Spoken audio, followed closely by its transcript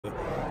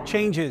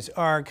Changes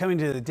are coming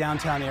to the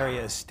downtown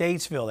area.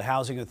 Statesville, the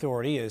Housing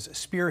Authority, is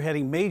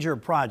spearheading major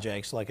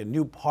projects like a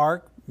new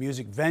park,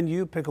 music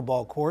venue,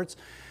 pickleball courts,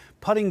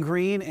 putting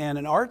green, and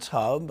an arts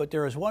hub. But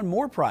there is one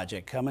more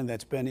project coming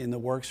that's been in the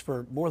works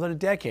for more than a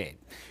decade.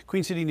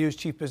 Queen City News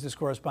Chief Business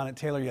Correspondent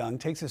Taylor Young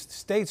takes us to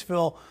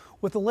Statesville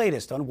with the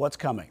latest on what's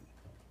coming.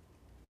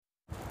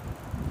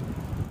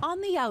 On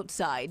the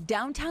outside,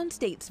 downtown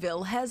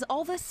Statesville has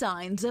all the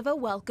signs of a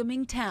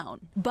welcoming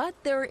town. But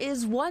there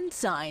is one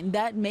sign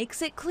that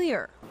makes it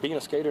clear. Being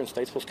a skater in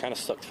Statesville's kind of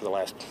sucked for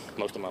the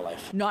most of my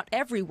life. Not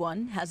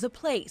everyone has a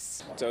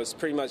place. So it's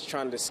pretty much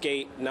trying to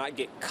skate, not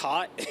get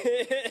caught.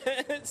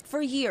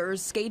 For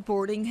years,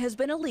 skateboarding has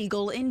been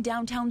illegal in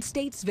downtown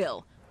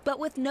Statesville. But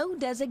with no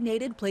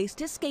designated place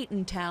to skate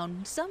in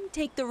town, some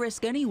take the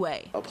risk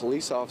anyway. A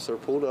police officer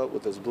pulled up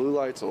with his blue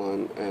lights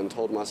on and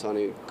told my son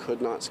he could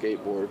not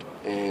skateboard,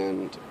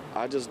 and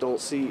I just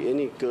don't see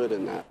any good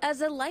in that.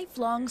 As a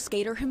lifelong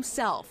skater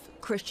himself,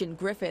 Christian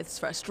Griffith's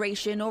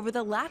frustration over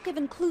the lack of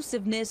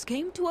inclusiveness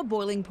came to a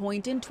boiling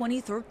point in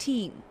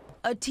 2013.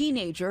 A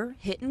teenager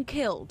hit and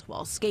killed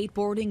while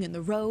skateboarding in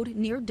the road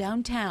near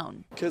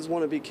downtown. Kids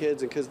want to be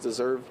kids, and kids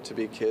deserve to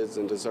be kids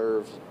and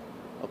deserve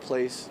a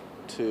place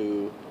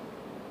to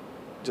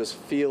just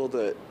feel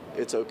that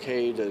it's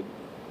okay to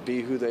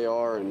be who they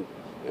are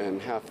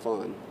and have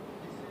fun.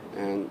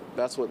 And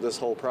that's what this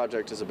whole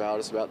project is about.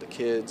 It's about the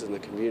kids and the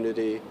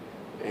community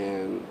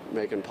and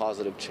making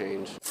positive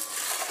change.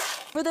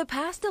 For the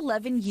past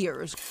 11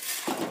 years,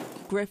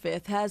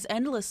 Griffith has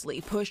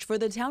endlessly pushed for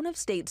the town of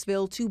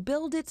Statesville to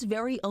build its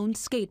very own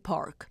skate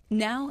park.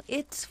 Now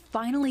it's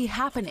finally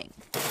happening.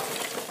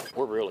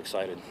 We're real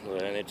excited,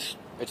 and it's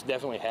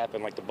definitely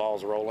happened. Like, the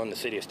ball's rolling. The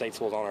city of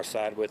Statesville's on our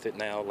side with it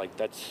now. Like,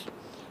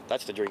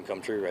 that's the dream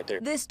come true right there.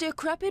 This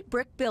decrepit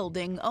brick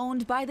building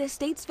owned by the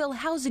Statesville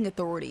Housing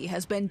Authority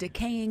has been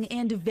decaying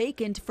and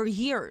vacant for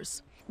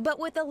years. But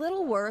with a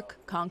little work,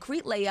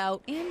 concrete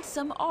layout, and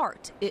some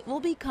art, it will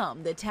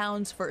become the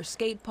town's first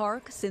skate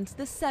park since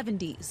the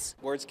 70s.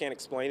 Words can't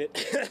explain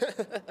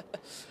it.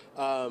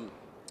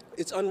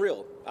 It's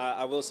unreal.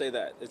 I will say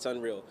that. It's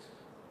unreal.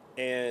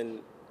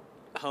 And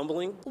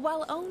humbling.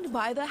 While owned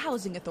by the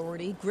Housing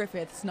Authority,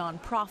 Griffith's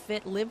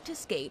nonprofit Live to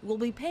Skate will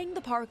be paying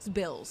the park's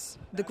bills.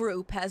 The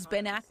group has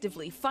been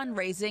actively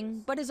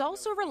fundraising, but is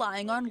also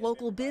relying on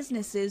local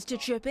businesses to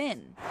chip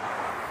in.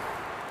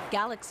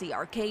 Galaxy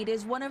Arcade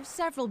is one of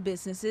several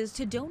businesses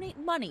to donate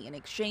money in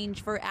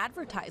exchange for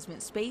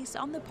advertisement space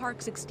on the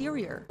park's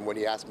exterior. When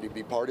he asked me to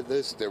be part of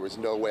this, there was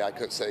no way I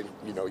could say,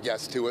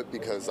 yes to it,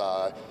 because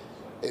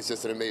it's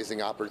just an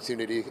amazing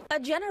opportunity. A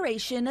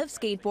generation of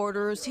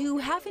skateboarders who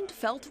haven't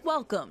felt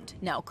welcomed,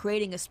 now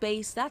creating a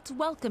space that's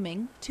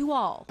welcoming to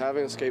all.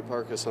 Having a skate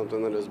park is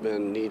something that has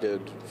been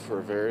needed for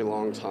a very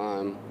long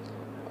time.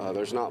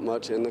 There's not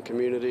much in the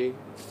community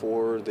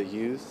for the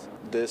youth.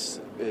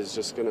 This is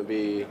just going to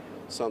be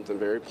something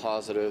very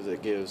positive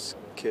that gives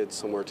kids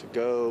somewhere to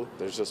go.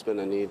 There's just been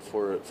a need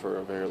for it for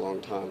a very long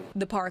time.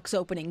 The park's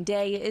opening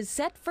day is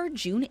set for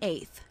June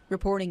 8th.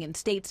 Reporting in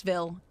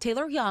Statesville,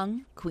 Taylor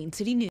Young, Queen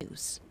City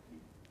News.